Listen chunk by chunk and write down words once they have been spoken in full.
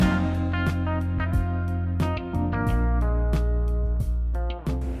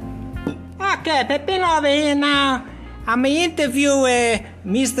Okay, Peppino over here now. I'm gonna interview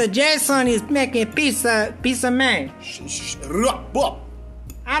Mr. Jason. He's making pizza man.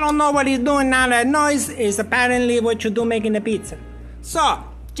 I don't know what he's doing now. That noise is apparently what you do making the pizza. So,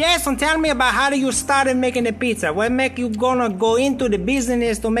 Jason, tell me about how you started making the pizza. What make you gonna go into the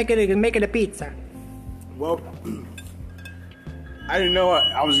business to make it a pizza? Well, I didn't know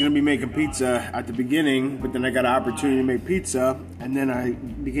I was going to be making pizza at the beginning, but then I got an opportunity to make pizza, and then I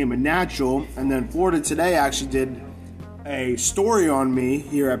became a natural, and then Florida Today actually did a story on me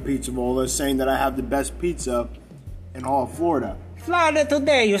here at Pizza Vola saying that I have the best pizza in all of Florida. Florida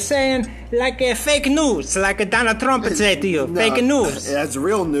Today, you're saying like fake news, like Donald Trump would say to you, No, fake news. That's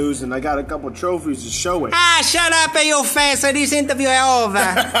real news, and I got a couple trophies to show it. Ah, shut up, you face, this interview is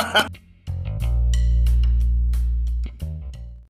over.